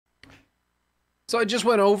So I just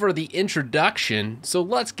went over the introduction, so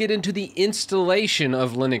let's get into the installation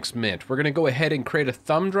of Linux Mint. We're going to go ahead and create a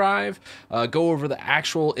thumb drive, go over the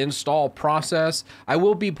actual install process. I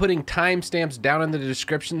will be putting timestamps down in the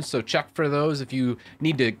description, so check for those if you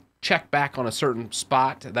need to check back on a certain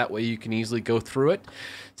spot. That way you can easily go through it.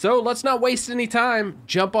 So let's not waste any time,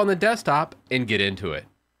 jump on the desktop and get into it.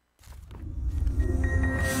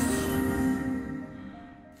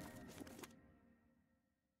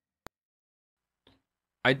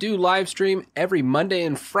 I do live stream every Monday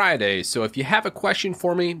and Friday, so if you have a question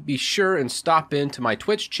for me, be sure and stop into my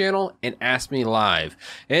Twitch channel and ask me live.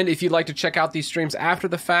 And if you'd like to check out these streams after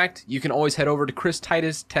the fact, you can always head over to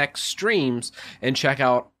Titus Tech Streams and check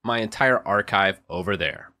out my entire archive over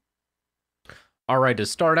there. All right, to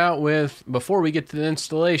start out with, before we get to the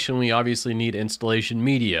installation, we obviously need installation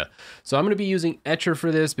media. So I'm going to be using Etcher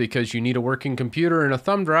for this because you need a working computer and a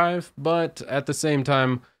thumb drive, but at the same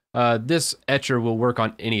time, this Etcher will work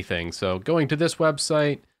on anything. So going to this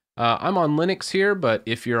website, I'm on Linux here, but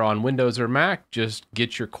if you're on Windows or Mac, just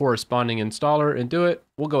get your corresponding installer and do it.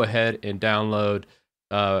 We'll go ahead and download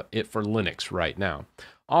it for Linux right now.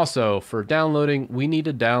 Also, for downloading, we need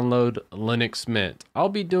to download Linux Mint. I'll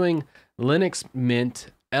be doing Linux Mint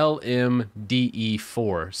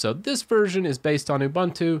LMDE4. So this version is based on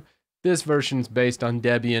Ubuntu. This version is based on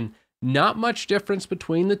Debian. Not much difference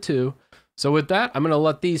between the two. So with that, I'm going to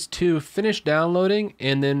let these two finish downloading,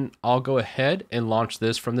 and then I'll go ahead and launch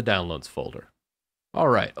this from the downloads folder. All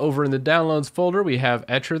right, over in the downloads folder, we have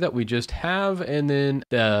Etcher that we just have, and then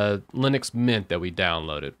the Linux Mint that we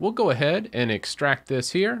downloaded. We'll go ahead and extract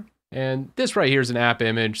this here, and this right here is an app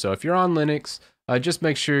image. So if you're on Linux, just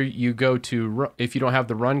make sure you go to, if you don't have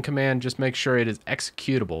the run command, just make sure it is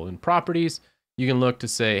executable. In properties, you can look to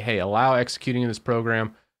say, hey, allow executing this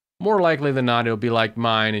program. More likely than not, it'll be like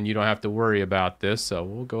mine and you don't have to worry about this. So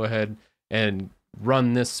we'll go ahead and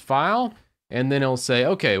run this file, and then it'll say,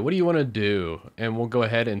 okay, what do you want to do? And we'll go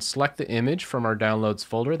ahead and select the image from our downloads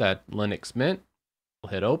folder, that Linux Mint.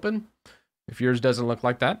 We'll hit open. If yours doesn't look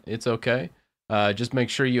like that, it's okay. Just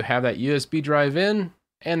make sure you have that USB drive in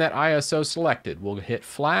and that ISO selected. We'll hit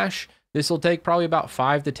flash. This will take probably about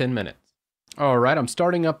 5 to 10 minutes. All right, I'm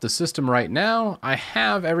starting up the system right now. I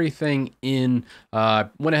have everything in,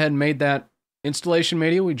 went ahead and made that installation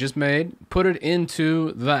media we just made, put it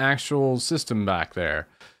into the actual system back there.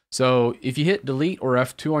 So if you hit delete or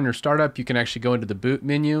F2 on your startup, you can actually go into the boot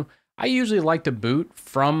menu. I usually like to boot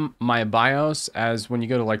from my BIOS, as when you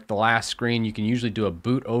go to like the last screen, you can usually do a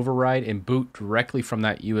boot override and boot directly from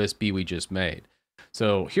that USB we just made.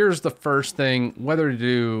 So here's the first thing, whether to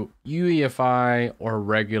do UEFI or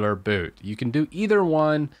regular boot. You can do either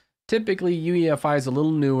one. Typically UEFI is a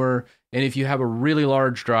little newer, and if you have a really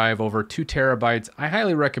large drive over 2 terabytes, I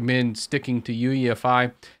highly recommend sticking to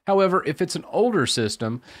UEFI. However, if it's an older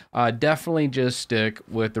system, definitely just stick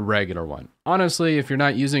with the regular one. Honestly, if you're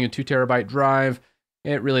not using a 2 terabyte drive,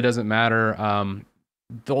 it really doesn't matter.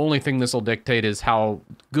 The only thing this will dictate is how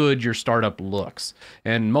good your startup looks.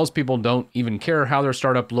 And most people don't even care how their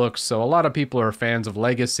startup looks. So a lot of people are fans of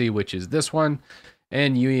Legacy, which is this one,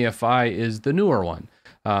 and UEFI is the newer one.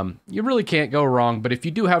 You really can't go wrong, but if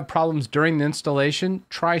you do have problems during the installation,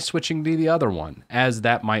 try switching to the other one, as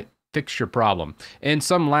that might fix your problem. And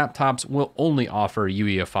some laptops will only offer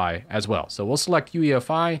UEFI as well. So we'll select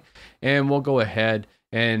UEFI, and we'll go ahead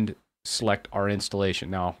and select our installation.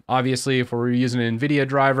 Now, obviously, if we're using an NVIDIA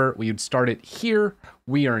driver, we would start it here.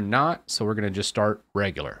 We are not, so we're going to just start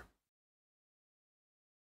regular.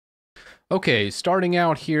 Okay, starting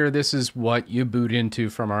out here, this is what you boot into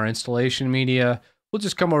from our installation media. We'll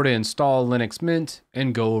just come over to install Linux Mint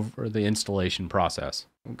and go over the installation process.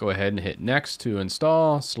 We'll go ahead and hit next to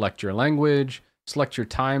install, select your language, select your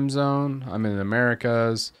time zone. I'm in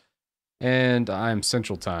Americas, and I'm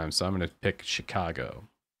Central Time, so I'm going to pick Chicago.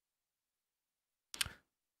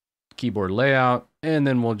 Keyboard layout, and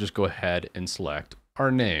then we'll just go ahead and select our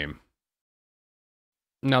name.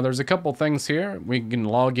 Now there's a couple things here. We can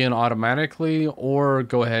log in automatically or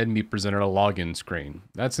go ahead and be presented a login screen.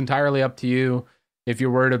 That's entirely up to you. If you're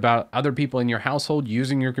worried about other people in your household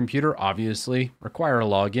using your computer, obviously require a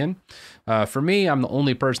login. For me, I'm the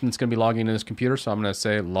only person that's going to be logging into this computer, so I'm going to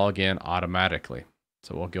say log in automatically.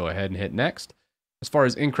 So we'll go ahead and hit next. As far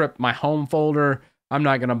as encrypt my home folder, I'm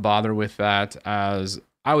not going to bother with that, as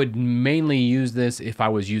I would mainly use this if I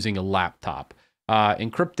was using a laptop.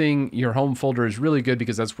 Encrypting your home folder is really good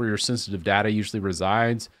because that's where your sensitive data usually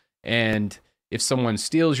resides. And if someone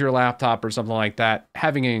steals your laptop or something like that,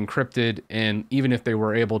 having it encrypted, and even if they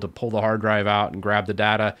were able to pull the hard drive out and grab the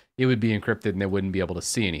data, it would be encrypted and they wouldn't be able to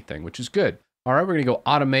see anything, which is good. All right, we're going to go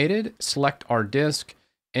automated, select our disk,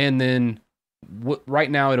 and then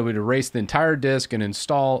right now it would erase the entire disk and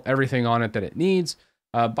install everything on it that it needs.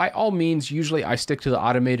 By all means, usually I stick to the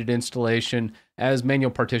automated installation, as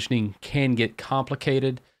manual partitioning can get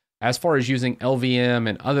complicated. As far as using LVM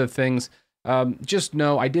and other things, just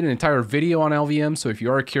know I did an entire video on LVM, so if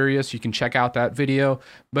you are curious, you can check out that video.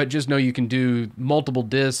 But just know you can do multiple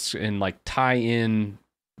disks and like tie in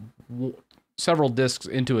several disks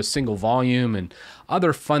into a single volume and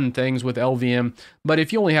other fun things with LVM. But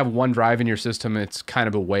if you only have one drive in your system, it's kind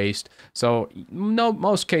of a waste. So no,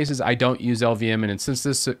 most cases I don't use LVM, and since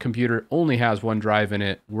this computer only has one drive in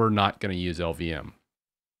it, we're not going to use LVM.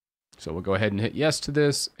 So we'll go ahead and hit yes to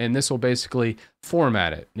this, and this will basically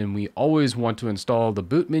format it. And we always want to install the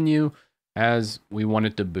boot menu as we want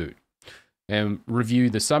it to boot. And review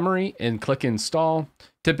the summary and click install.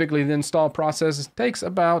 Typically the install process takes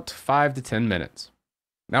about 5 to 10 minutes.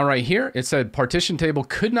 Now right here, it said partition table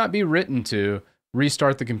could not be written to.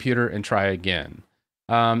 Restart the computer and try again.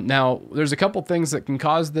 Now, there's a couple things that can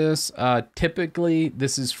cause this. Typically,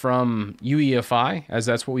 this is from UEFI, as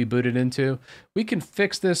that's what we booted into. We can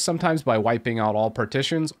fix this sometimes by wiping out all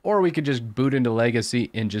partitions, or we could just boot into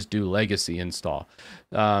Legacy and just do Legacy install.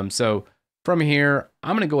 So from here,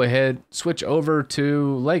 I'm going to go ahead, switch over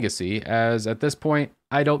to Legacy, as at this point,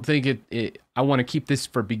 I don't think I want to keep this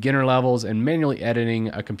for beginner levels, and manually editing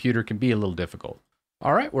a computer can be a little difficult.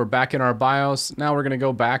 All right, we're back in our BIOS. Now we're going to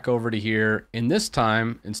go back over to here. And this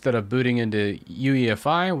time, instead of booting into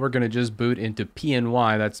UEFI, we're going to just boot into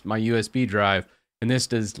PNY. That's my USB drive. And this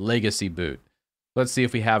does Legacy boot. Let's see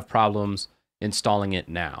if we have problems installing it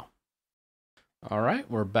now. All right,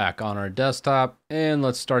 we're back on our desktop, and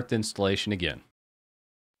let's start the installation again.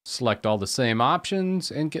 Select all the same options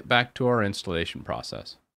and get back to our installation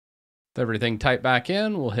process. With everything typed back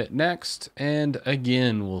in, we'll hit next, and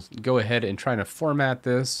again, we'll go ahead and try to format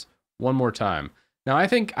this one more time. Now,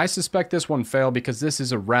 I suspect this one failed because this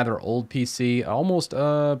is a rather old PC, almost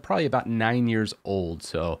probably about 9 years old.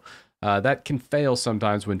 So that can fail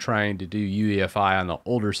sometimes when trying to do UEFI on the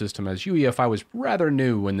older system, as UEFI was rather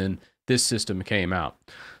new when this system came out.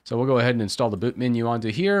 So we'll go ahead and install the boot menu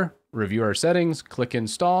onto here, review our settings, click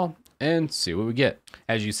install, and see what we get.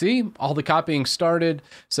 As you see, all the copying started,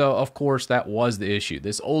 so of course that was the issue.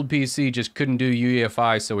 This old PC just couldn't do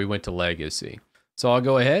UEFI, so we went to Legacy. So I'll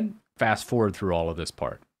go ahead, fast forward through all of this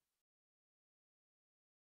part.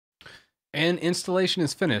 And installation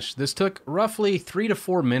is finished. This took roughly 3 to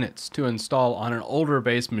 4 minutes to install on an older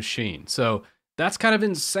based machine. So that's kind of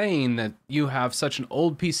insane that you have such an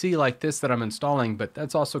old PC like this that I'm installing, but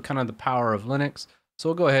that's also kind of the power of Linux. So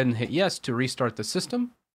we'll go ahead and hit yes to restart the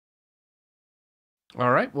system.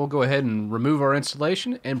 All right, we'll go ahead and remove our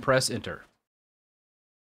installation and press enter.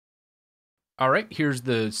 All right, here's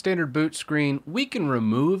the standard boot screen. We can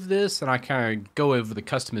remove this, and I kind of go over the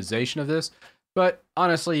customization of this, but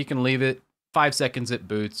honestly, you can leave it. 5 seconds it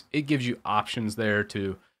boots. It gives you options there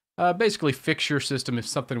to basically fix your system if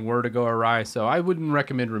something were to go awry. So I wouldn't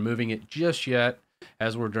recommend removing it just yet,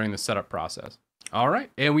 as we're during the setup process. All right,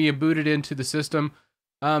 and we have booted into the system.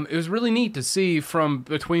 It was really neat to see from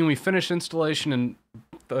between we finish installation and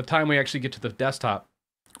the time we actually get to the desktop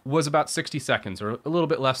was about 60 seconds or a little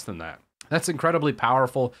bit less than that. That's incredibly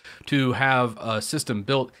powerful to have a system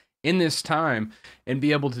built in this time and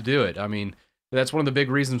be able to do it. I mean, that's one of the big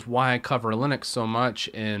reasons why I cover Linux so much,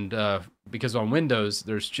 and because on Windows,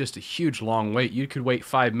 there's just a huge long wait. You could wait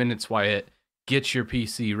 5 minutes while it gets your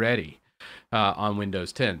PC ready on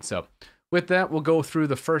Windows 10. So with that, we'll go through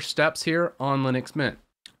the first steps here on Linux Mint.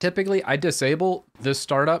 Typically, I disable this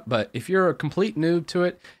startup, but if you're a complete noob to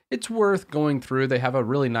it, it's worth going through. They have a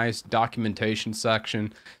really nice documentation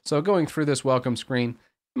section. So going through this welcome screen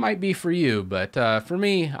might be for you, but for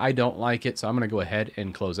me, I don't like it. So I'm going to go ahead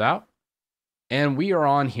and close out. And we are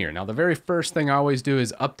on here. Now, the very first thing I always do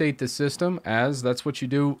is update the system, as that's what you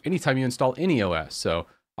do anytime you install any OS. So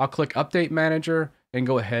I'll click Update Manager and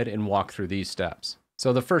go ahead and walk through these steps.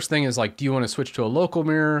 So the first thing is like, do you want to switch to a local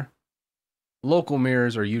mirror? Local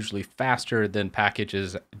mirrors are usually faster than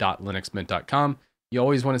packages.linuxmint.com. You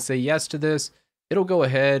always want to say yes to this. It'll go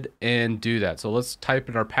ahead and do that. So let's type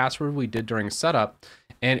in our password we did during setup,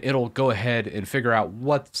 and it'll go ahead and figure out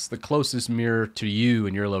what's the closest mirror to you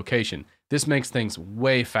in your location. This makes things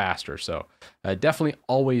way faster, so definitely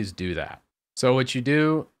always do that. So what you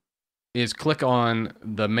do is click on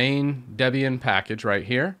the main Debian package right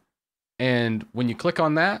here, and when you click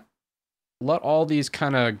on that, let all these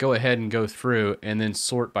kind of go ahead and go through and then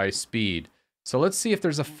sort by speed. So let's see if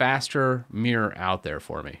there's a faster mirror out there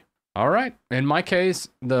for me. All right, in my case,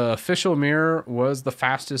 the official mirror was the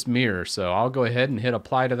fastest mirror, so I'll go ahead and hit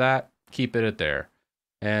apply to that, keep it at there.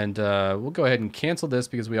 And we'll go ahead and cancel this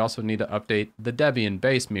because we also need to update the Debian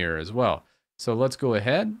base mirror as well. So let's go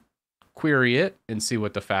ahead, query it, and see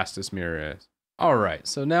what the fastest mirror is. All right,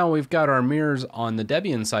 so now we've got our mirrors on the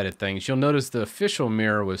Debian side of things. You'll notice the official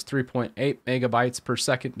mirror was 3.8 megabytes per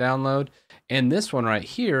second download, and this one right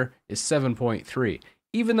here is 7.3.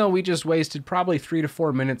 Even though we just wasted probably 3 to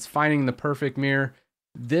 4 minutes finding the perfect mirror,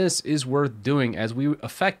 this is worth doing as we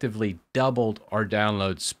effectively doubled our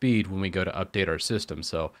download speed when we go to update our system.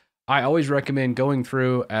 So I always recommend going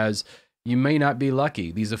through, as you may not be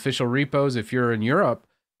lucky. These official repos, if you're in Europe,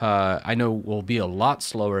 I know will be a lot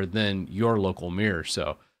slower than your local mirror.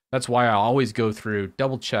 So that's why I always go through,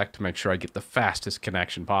 double check to make sure I get the fastest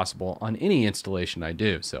connection possible on any installation I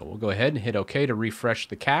do. So we'll go ahead and hit OK to refresh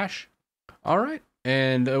the cache. All right,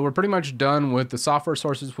 and we're pretty much done with the software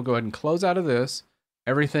sources. We'll go ahead and close out of this.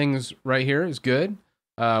 Everything's right here is good.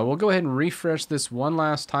 We'll go ahead and refresh this one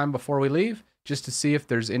last time before we leave, just to see if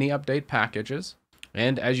there's any update packages.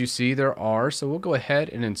 And as you see, there are. So we'll go ahead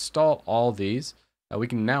and install all these. We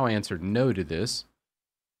can now answer no to this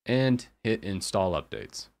and hit install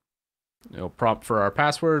updates. It'll prompt for our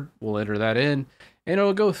password. We'll enter that in, and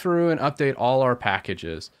it'll go through and update all our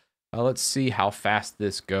packages. Let's see how fast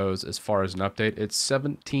this goes as far as an update. It's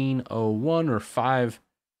 17:01 or 5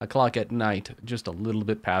 o'clock at night, just a little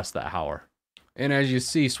bit past the hour. And as you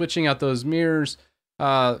see, switching out those mirrors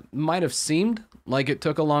might have seemed like it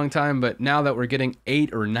took a long time, but now that we're getting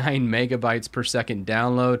 8 or 9 megabytes per second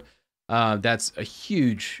download, that's a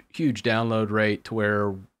huge download rate to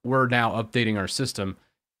where we're now updating our system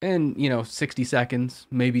in 60 seconds,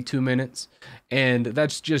 maybe 2 minutes. And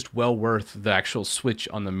that's just well worth the actual switch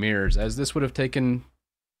on the mirrors, as this would have taken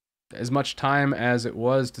as much time as it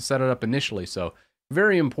was to set it up initially. So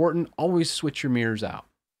very important, always switch your mirrors out.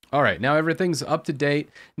 All right, now everything's up to date.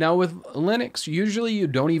 Now with Linux, usually you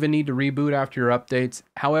don't even need to reboot after your updates.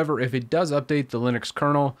 However, if it does update the Linux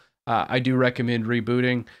kernel, I do recommend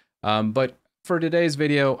rebooting. But for today's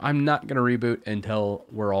video, I'm not going to reboot until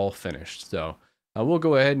we're all finished. So we'll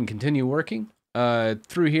go ahead and continue working.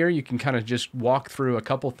 Through here, you can kind of just walk through a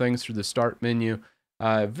couple things through the start menu.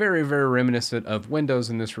 Very reminiscent of Windows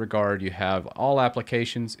in this regard. You have all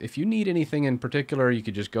applications. If you need anything in particular, you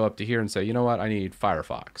could just go up to here and say, you know what, I need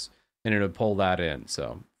Firefox, and it'll pull that in.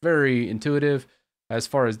 So very intuitive. As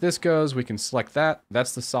far as this goes, we can select that.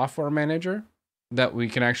 That's the software manager that we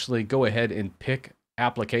can actually go ahead and pick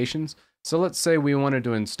applications. So let's say we wanted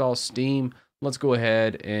to install Steam. Let's go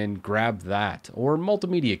ahead and grab that. Or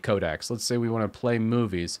multimedia codecs. Let's say we want to play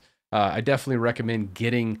movies. I definitely recommend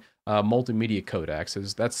getting multimedia codecs,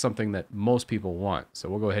 as that's something that most people want. So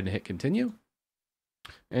we'll go ahead and hit continue.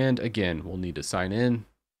 And again, we'll need to sign in.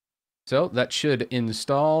 So that should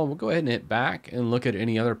install. We'll go ahead and hit back and look at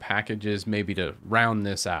any other packages maybe to round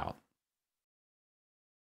this out.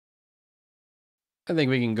 I think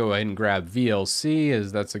we can go ahead and grab VLC,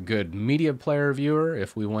 as that's a good media player viewer.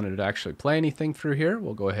 If we wanted to actually play anything through here,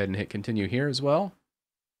 we'll go ahead and hit continue here as well.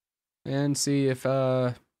 And see if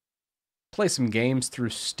play some games through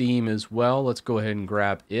Steam as well. Let's go ahead and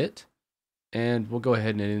grab it, and we'll go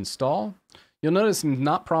ahead and install. You'll notice I'm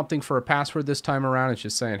not prompting for a password this time around. It's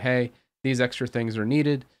just saying, hey, these extra things are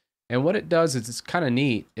needed. And what it does is, it's kind of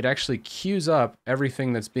neat. It actually queues up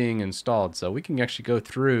everything that's being installed. So we can actually go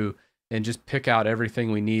through and just pick out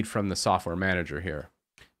everything we need from the software manager here.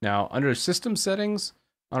 Now, under system settings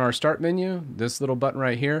on our start menu, this little button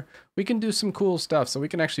right here, we can do some cool stuff. So we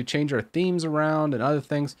can actually change our themes around and other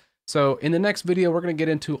things. So in the next video, we're going to get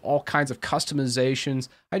into all kinds of customizations.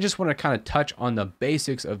 I just want to kind of touch on the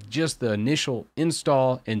basics of just the initial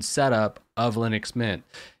install and setup of Linux Mint,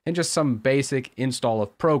 and just some basic install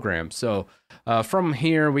of programs. So from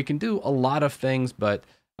here, we can do a lot of things, but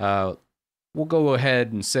we'll go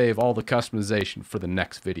ahead and save all the customization for the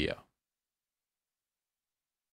next video.